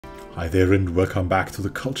Hi there and welcome back to the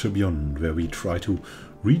Culture Beyond, where we try to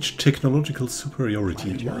reach technological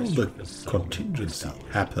superiority while the contingency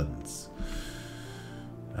happens.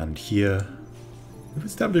 And here we've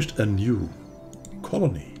established a new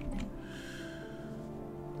colony.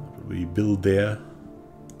 We build their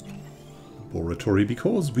laboratory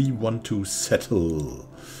because we want to settle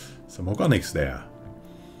some organics there.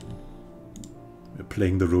 We're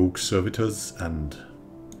playing the rogue servitors, and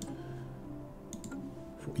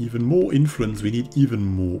for even more influence we need even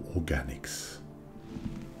more organics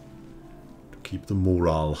to keep the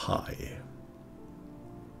morale high.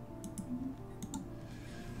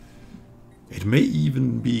 It may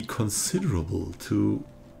even be considerable to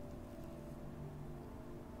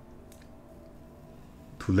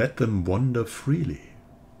let them wander freely.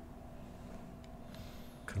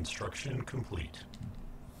 Construction complete.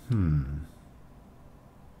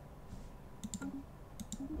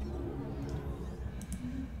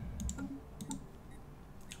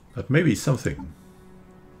 That may be something.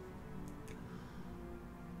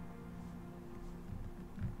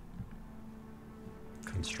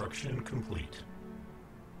 Construction complete.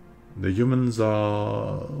 The humans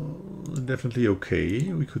are definitely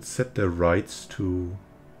okay. We could set their rights to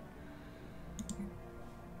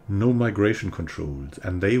no migration controls,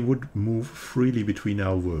 and they would move freely between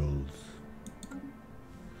our worlds.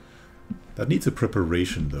 That needs a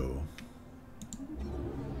preparation, though.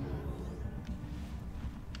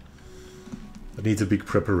 That needs a big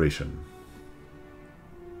preparation.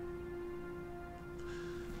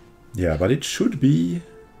 Yeah, but it should be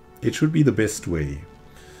the best way.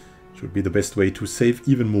 It should be the best way to save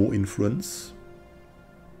even more influence.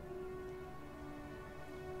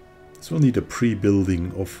 This will need a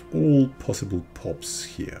pre-building of all possible pops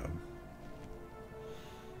here.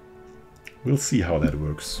 We'll see how that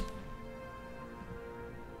works.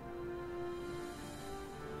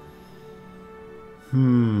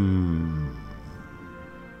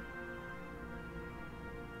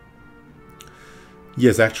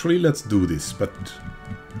 Yes, actually, let's do this, but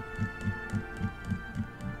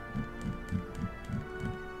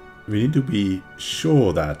we need to be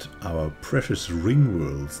sure that our precious ring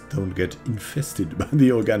worlds don't get infested by the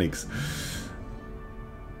organics.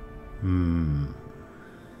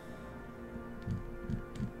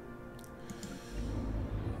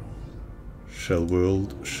 Shell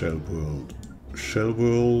world, shell world, shell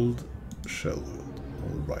world, shell world.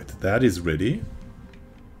 Alright, that is ready.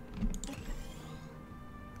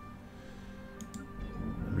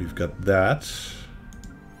 We've got that.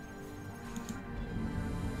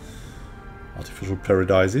 Artificial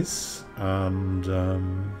paradises. And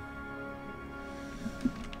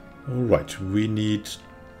alright, we need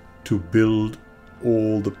to build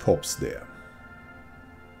all the pops there.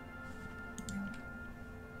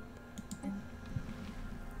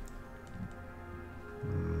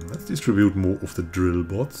 Let's distribute more of the drill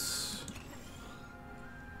bots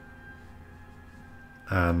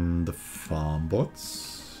and the farm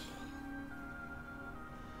bots.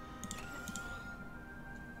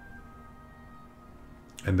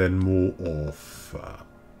 And then more of...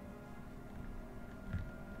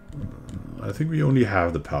 I think we only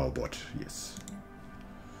have the power bot, yes.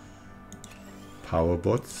 Power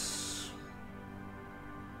bots.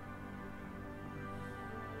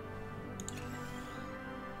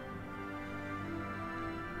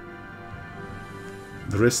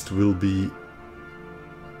 The rest will be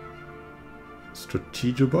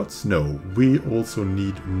strategobots. No, we also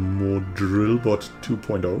need more drillbot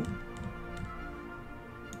 2.0.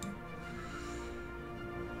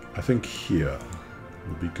 I think here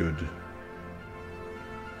will be good.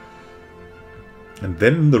 And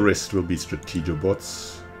then the rest will be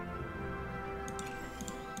strategobots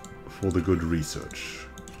for the good research.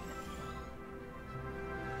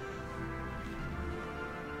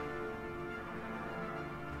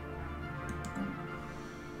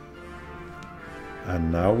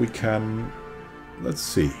 And now we can... let's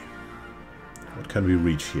see. What can we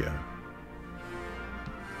reach here?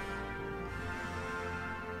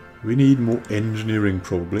 We need more engineering,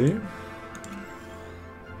 probably.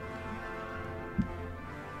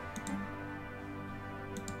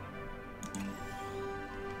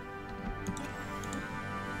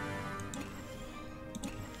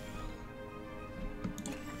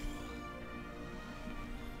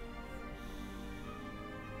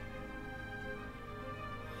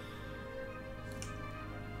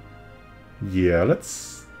 Yeah,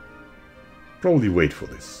 let's probably wait for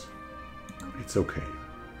this. It's okay.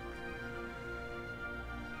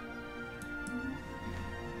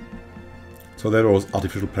 So that was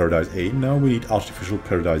Artificial Paradise A. Now we need Artificial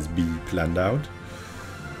Paradise B planned out.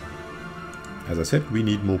 As I said, we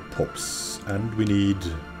need more pops. And we need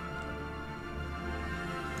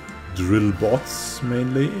drill bots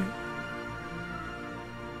mainly.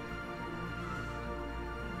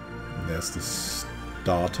 There's the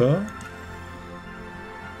starter.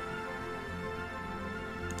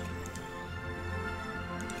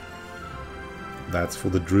 That's for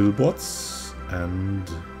the drill bots and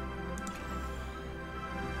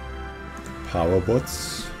power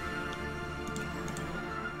bots.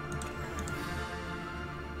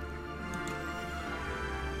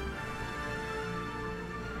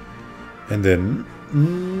 And then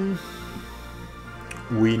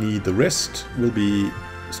we need the rest will be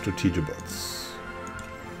strategobots.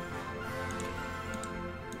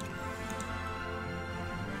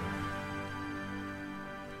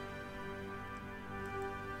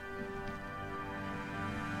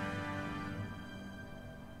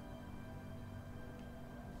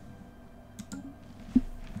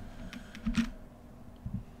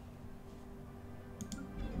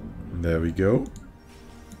 There we go.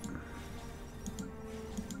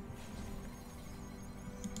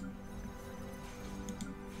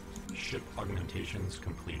 Ship augmentations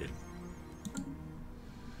completed.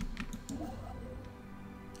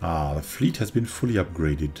 Ah, the fleet has been fully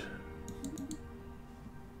upgraded.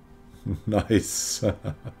 Nice. The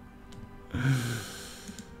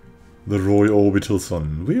Roy Orbital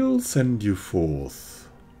Sun. We'll send you forth.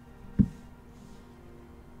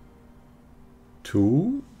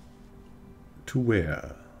 To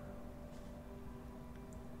where?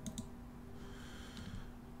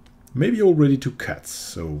 Maybe already to Cats,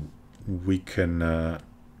 so we can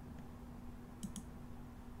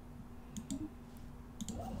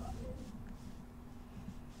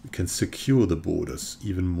secure the borders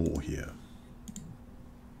even more here.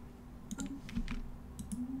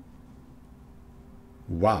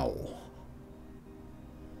 Wow.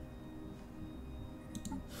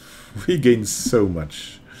 We gain so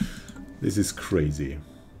much. This is crazy.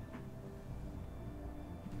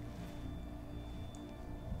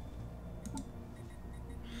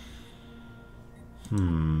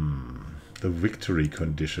 The victory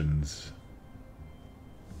conditions.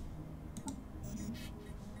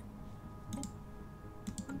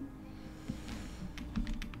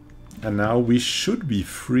 And now we should be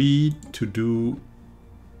free to do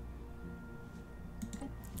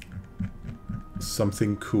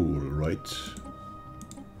something cool, right?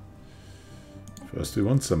 First we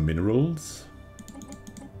want some minerals.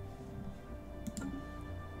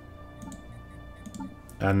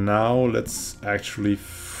 And now let's actually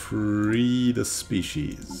free the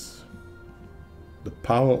species. The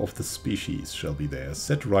power of the species shall be there.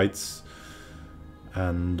 Set rights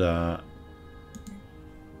and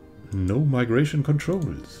no migration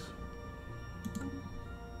controls.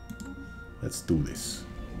 Let's do this.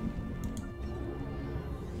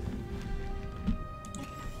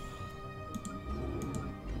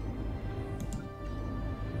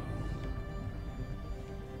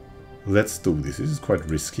 Let's do this. This is quite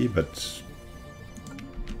risky, but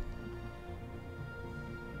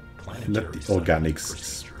let the organics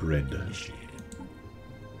spread.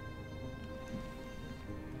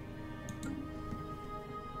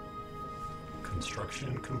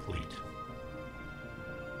 Construction complete.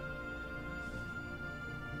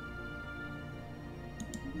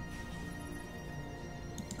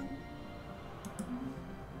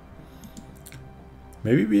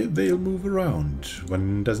 Maybe they'll move around.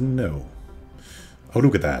 One doesn't know. Oh,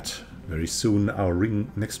 look at that. Very soon our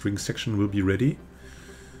next ring section will be ready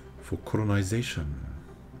for colonization.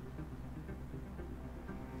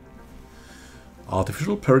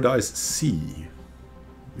 Artificial Paradise C.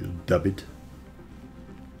 We'll dub it.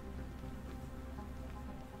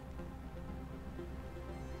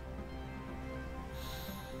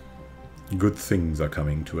 Good things are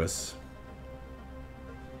coming to us.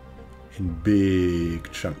 In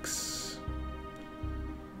big chunks.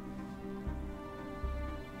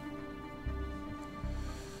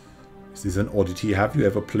 Is this an oddity? Have you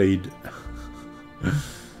ever played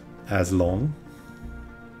as long?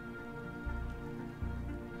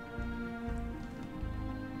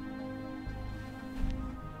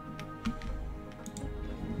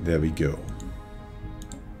 There we go.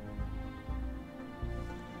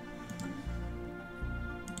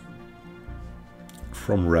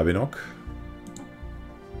 From Rabinok.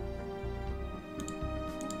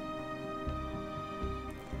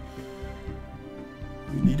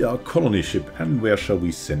 We need our colony ship, and where shall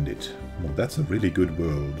we send it? Well, that's a really good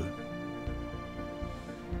world.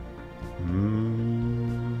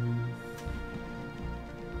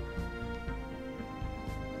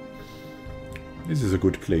 This is a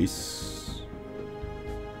good place.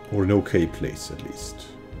 Or an okay place, at least.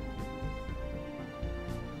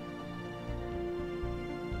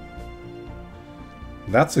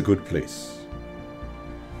 That's a good place.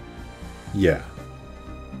 Yeah.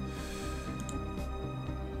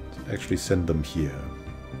 Let's actually send them here.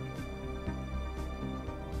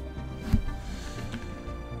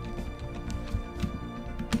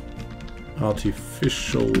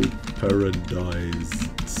 Artificial Paradise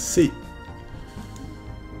C.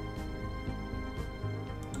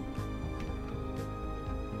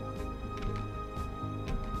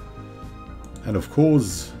 And of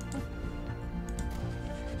course,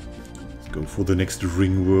 let's go for the next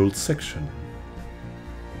Ring World section.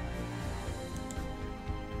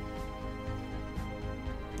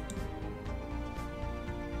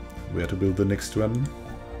 Where to build the next one?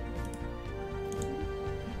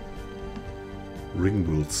 Ring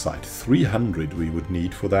World site. 300 we would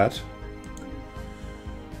need for that.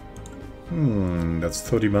 That's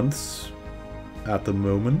 30 months at the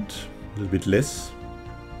moment. A little bit less.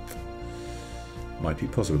 Might be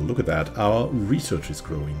possible. Look at that. Our research is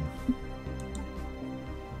growing.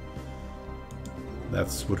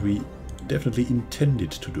 That's what we definitely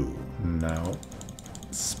intended to do. Now,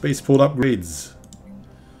 spaceport upgrades.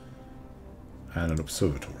 And an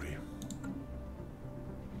observatory.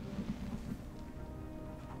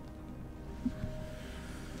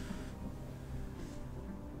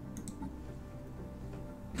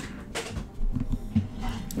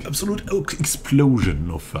 Absolute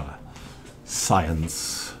explosion of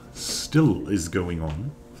science still is going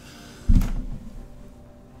on.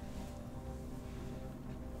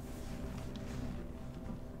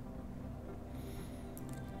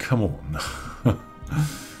 Come on.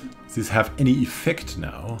 Does this have any effect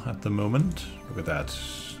now at the moment? Look at that.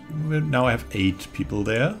 Now I have 8 people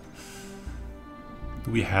there.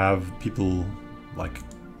 Do we have people like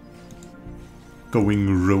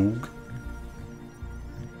going rogue?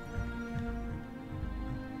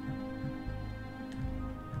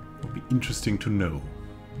 Would be interesting to know.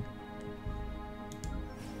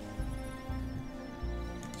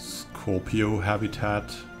 Scorpio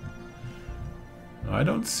habitat. I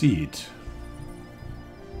don't see it.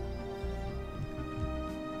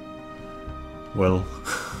 Well,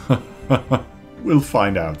 we'll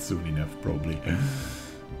find out soon enough, probably.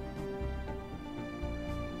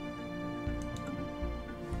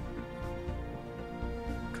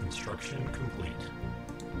 Construction complete.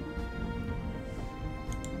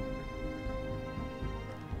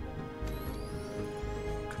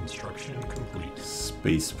 Construction complete.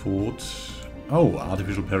 Spaceport. Oh,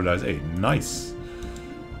 Artificial Paradise A. Nice.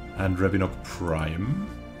 And Repugnant Prime.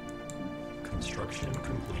 Construction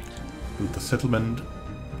complete. Build the settlement.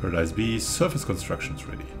 Paradise B. Surface construction's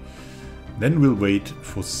ready. Then we'll wait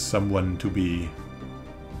for someone to be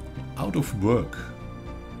out of work.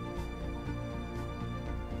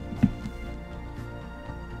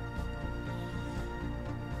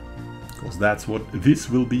 Because that's what this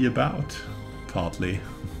will be about, partly.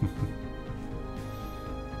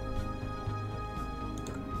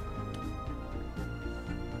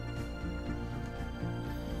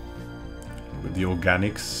 With the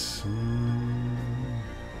organics.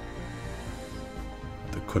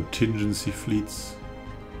 The contingency fleets.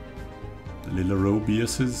 The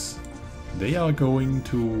Lilarobiuses. They are going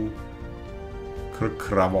to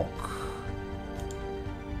Kravok.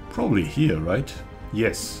 Probably here, right?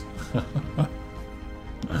 Yes.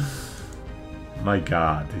 My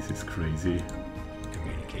god, this is crazy.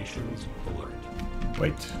 Communications alert.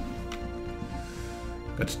 Wait.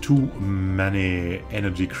 Got too many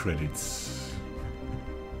energy credits.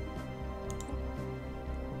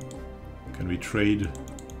 Can we trade?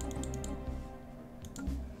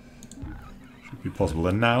 Should be possible.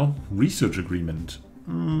 And now, research agreement.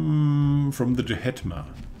 From the Jehetma.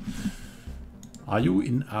 Are you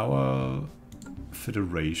in our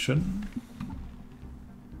Federation?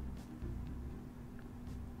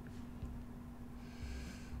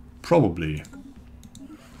 Probably.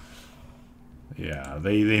 Yeah,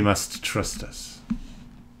 they must trust us.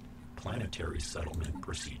 Planetary settlement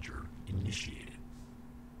procedure initiated.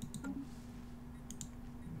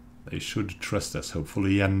 They should trust us,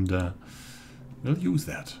 hopefully, and we'll use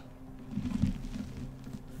that.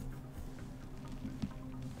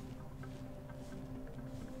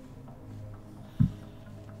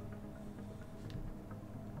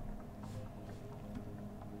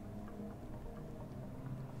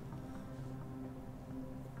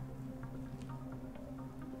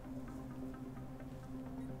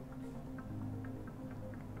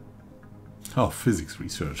 Oh, physics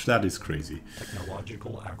research. That is crazy.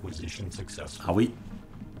 Technological acquisition successful. Are we?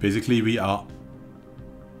 Basically, we are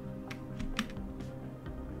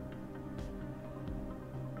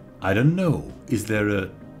I don't know. Is there a...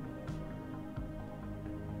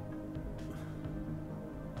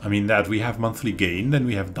 I mean, that we have monthly gain, then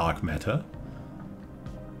we have dark matter.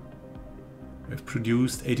 We've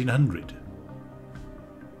produced 1800.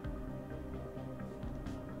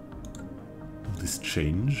 Will this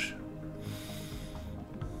change?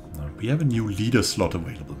 No, we have a new leader slot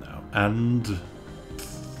available now. And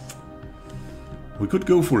we could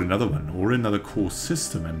go for another one or another core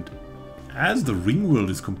system. And as the ring world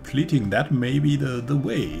is completing, that may be the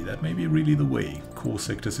way. That may be really the way. Core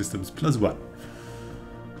sector systems +1.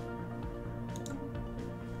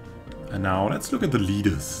 And now let's look at the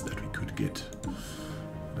leaders that we could get. Are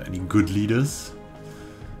there any good leaders?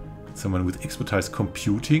 Someone with expertise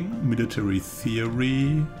computing, military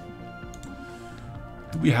theory.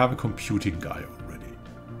 Do we have a computing guy already?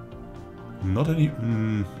 Not any...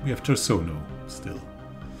 we have Tersono still.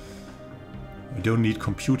 We don't need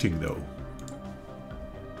computing though.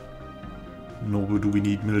 Nor do we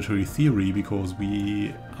need military theory because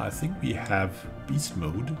I think we have beast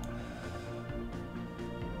mode.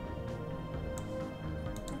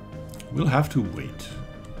 We'll have to wait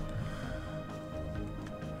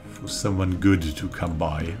for someone good to come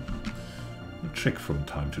by. We'll check from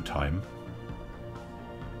time to time.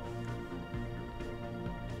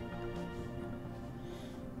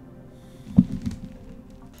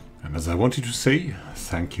 And as I wanted to say,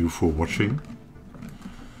 thank you for watching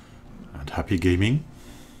and happy gaming.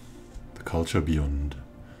 The culture beyond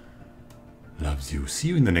loves you. See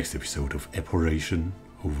you in the next episode of Operation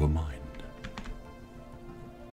Overmind.